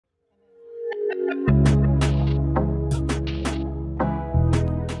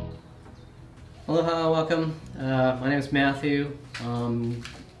Aloha, welcome. My name is Matthew.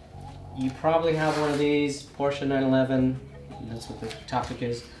 You probably have one of these, Porsche 911. That's what the topic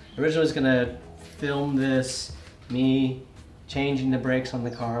is. Originally I was going to film this, me changing the brakes on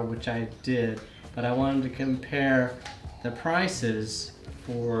the car, which I did, but I wanted to compare the prices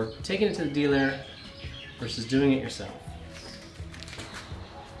for taking it to the dealer versus doing it yourself.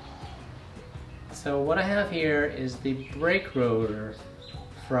 So what I have here is the brake rotor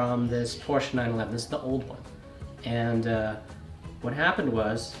from this Porsche 911. This is the old one. And what happened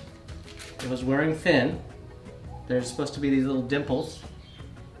was, it was wearing thin. There's supposed to be these little dimples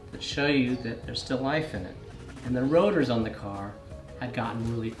that show you that there's still life in it. And the rotors on the car had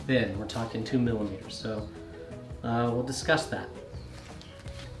gotten really thin. We're talking 2 millimeters. So we'll discuss that.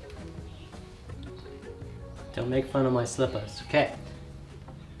 Don't make fun of my slippers. Okay.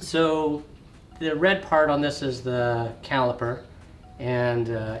 So the red part on this is the caliper. And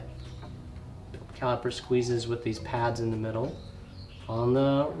caliper squeezes with these pads in the middle on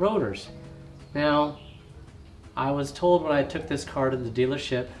the rotors. Now, I was told when I took this car to the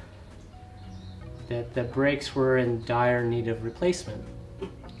dealership that the brakes were in dire need of replacement.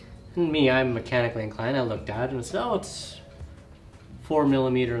 And me, I'm mechanically inclined. I looked at it and said, oh, it's 4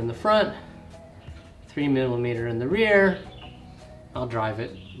 millimeter in the front, 3 millimeter in the rear. I'll drive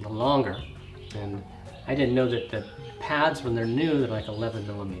it a little longer. And I didn't know that the pads, when they're new, they're like 11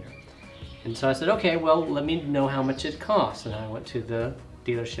 millimeter. And so I said, okay, well, let me know how much it costs. And I went to the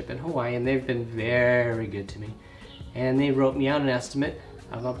dealership in Hawaii, and they've been very good to me. And they wrote me out an estimate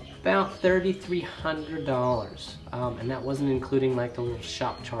of about $3,300. And that wasn't including like the little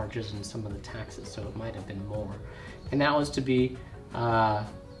shop charges and some of the taxes, so it might have been more. And that was to be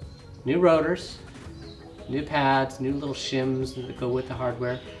new rotors, new pads, new little shims that go with the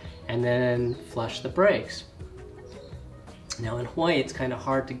hardware, and then flush the brakes. Now in Hawaii, it's kind of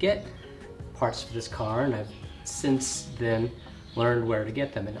hard to get parts for this car, and I've since then learned where to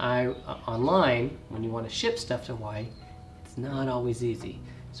get them. And online, when you want to ship stuff to Hawaii, it's not always easy.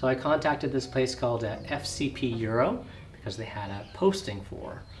 So I contacted this place called FCP Euro because they had a posting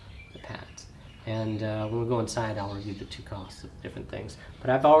for the pads. And when we go inside, I'll review the two costs of different things. But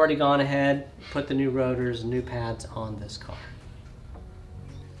I've already gone ahead, put the new rotors and new pads on this car.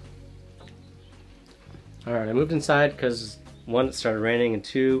 Alright, I moved inside because one, it started raining, and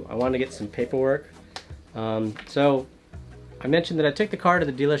two, I wanted to get some paperwork. So I mentioned that I took the car to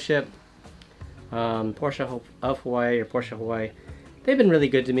the dealership, Porsche of Hawaii, or Porsche Hawaii. They've been really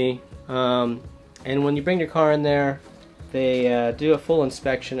good to me. And when you bring your car in there, they do a full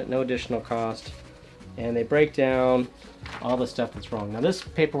inspection at no additional cost, and they break down all the stuff that's wrong. Now this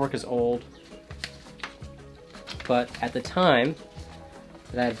paperwork is old, but at the time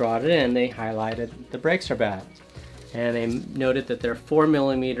that I brought it in, they highlighted the brakes are bad. And they noted that they're 4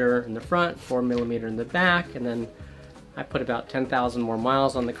 millimeter in the front, 4 millimeter in the back, and then I put about 10,000 more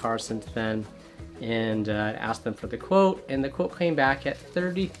miles on the car since then, and asked them for the quote, and the quote came back at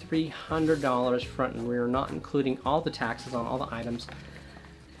 $3,300 front and rear, not including all the taxes on all the items,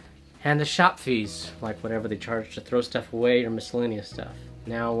 and the shop fees, like whatever they charge to throw stuff away or miscellaneous stuff.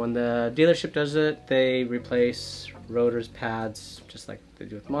 Now when the dealership does it, they replace rotors, pads, just like they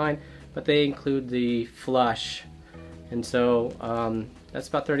do with mine, but they include the flush. And so that's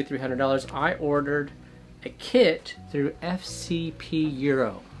about $3,300. I ordered a kit through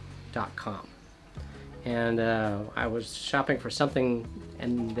fcpeuro.com. And I was shopping for something,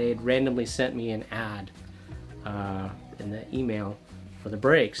 and they had randomly sent me an ad in the email for the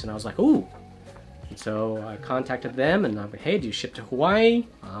brakes, and I was like, ooh. And so I contacted them, and I'm like, hey, do you ship to Hawaii?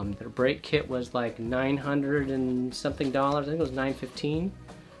 Their brake kit was like $900 and something dollars. I think it was $915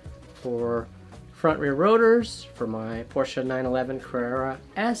 for front rear rotors for my Porsche 911 Carrera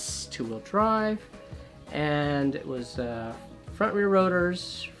S 2-wheel drive, and it was front rear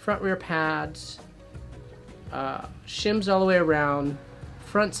rotors, front rear pads, shims all the way around,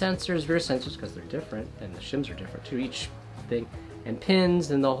 front sensors, rear sensors, because they're different, and the shims are different too, each thing, and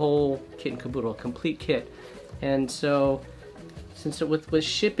pins, and the whole kit and caboodle, complete kit. And so since it with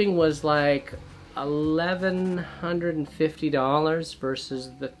shipping was like $1,150 versus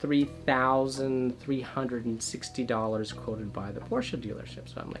the $3,360 quoted by the Porsche dealership.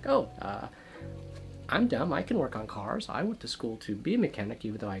 So I'm like, oh, I'm dumb, I can work on cars. I went to school to be a mechanic,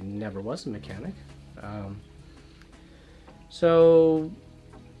 even though I never was a mechanic. So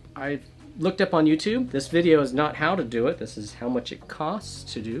I looked up on YouTube. This video is not how to do it, this is how much it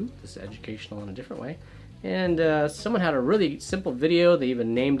costs to do. This is educational in a different way. And someone had a really simple video. They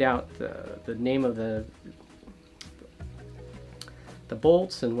even named out the name of the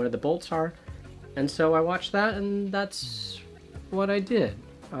bolts and where the bolts are. And so I watched that, and that's what I did.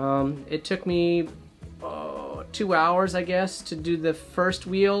 It took me 2 hours, I guess, to do the first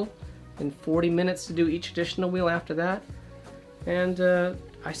wheel and 40 minutes to do each additional wheel after that. And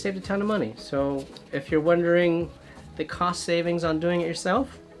I saved a ton of money. So if you're wondering the cost savings on doing it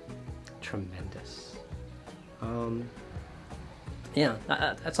yourself, tremendous. Yeah,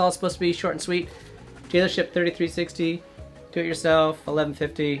 that's all it's supposed to be, short and sweet. Dealership $33.60, do it yourself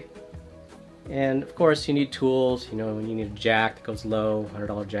 $11.50. And of course you need tools. You know, you need a jack that goes low,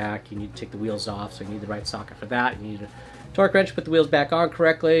 $100 jack. You need to take the wheels off, so you need the right socket for that. You need a torque wrench to put the wheels back on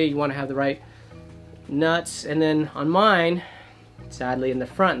correctly. You want to have the right nuts. And then on mine, sadly in the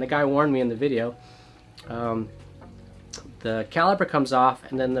front, and the guy warned me in the video, the caliper comes off,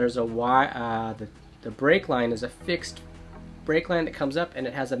 and then there's a wire. The brake line is a fixed brake line that comes up, and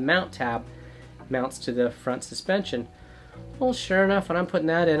it has a mount tab, mounts to the front suspension. Well, sure enough, when I'm putting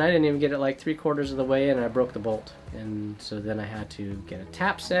that in, I didn't even get it like 3/4 of the way in, and I broke the bolt. And so then I had to get a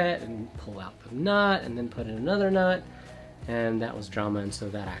tap set and pull out the nut and then put in another nut, and that was drama. And so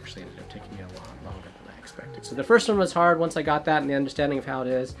that actually ended up taking me a lot longer than I expected. So the first one was hard once I got that and the understanding of how it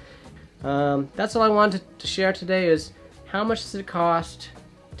is. That's all I wanted to share today, is how much does it cost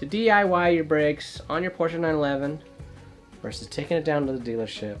to DIY your brakes on your Porsche 911 versus taking it down to the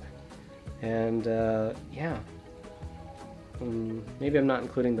dealership. And yeah. Maybe I'm not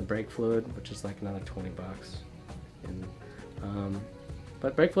including the brake fluid, which is like another 20 bucks. And,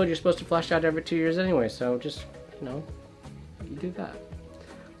 but brake fluid you're supposed to flush out every 2 years anyway, so just, you know, you do that.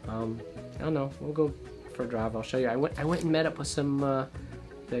 I don't know, we'll go for a drive, I'll show you. I went and met up with some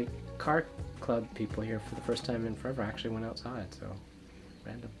the car club people here for the first time in forever. I actually went outside, so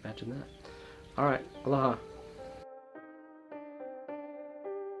random, imagine that. Alright, aloha.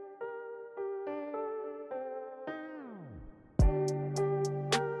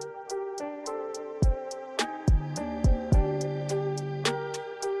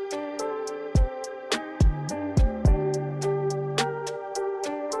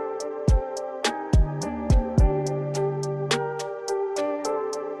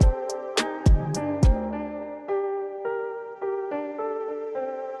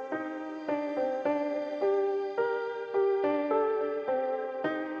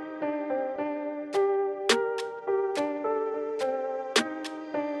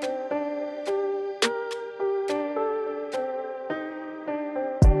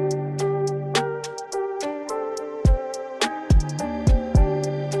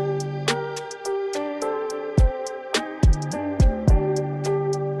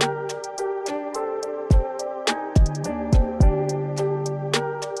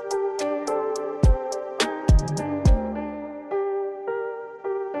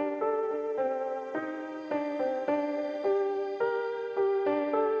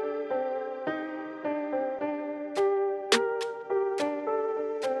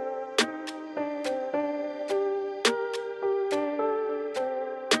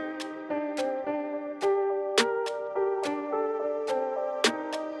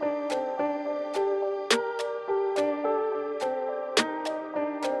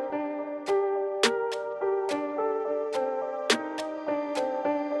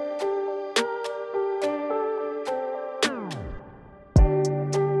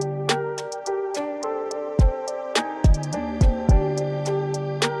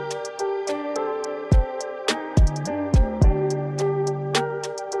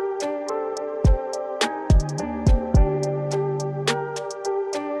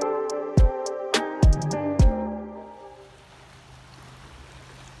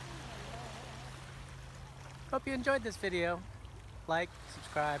 Hope you enjoyed this video. Like,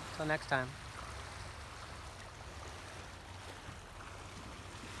 subscribe. Till next time.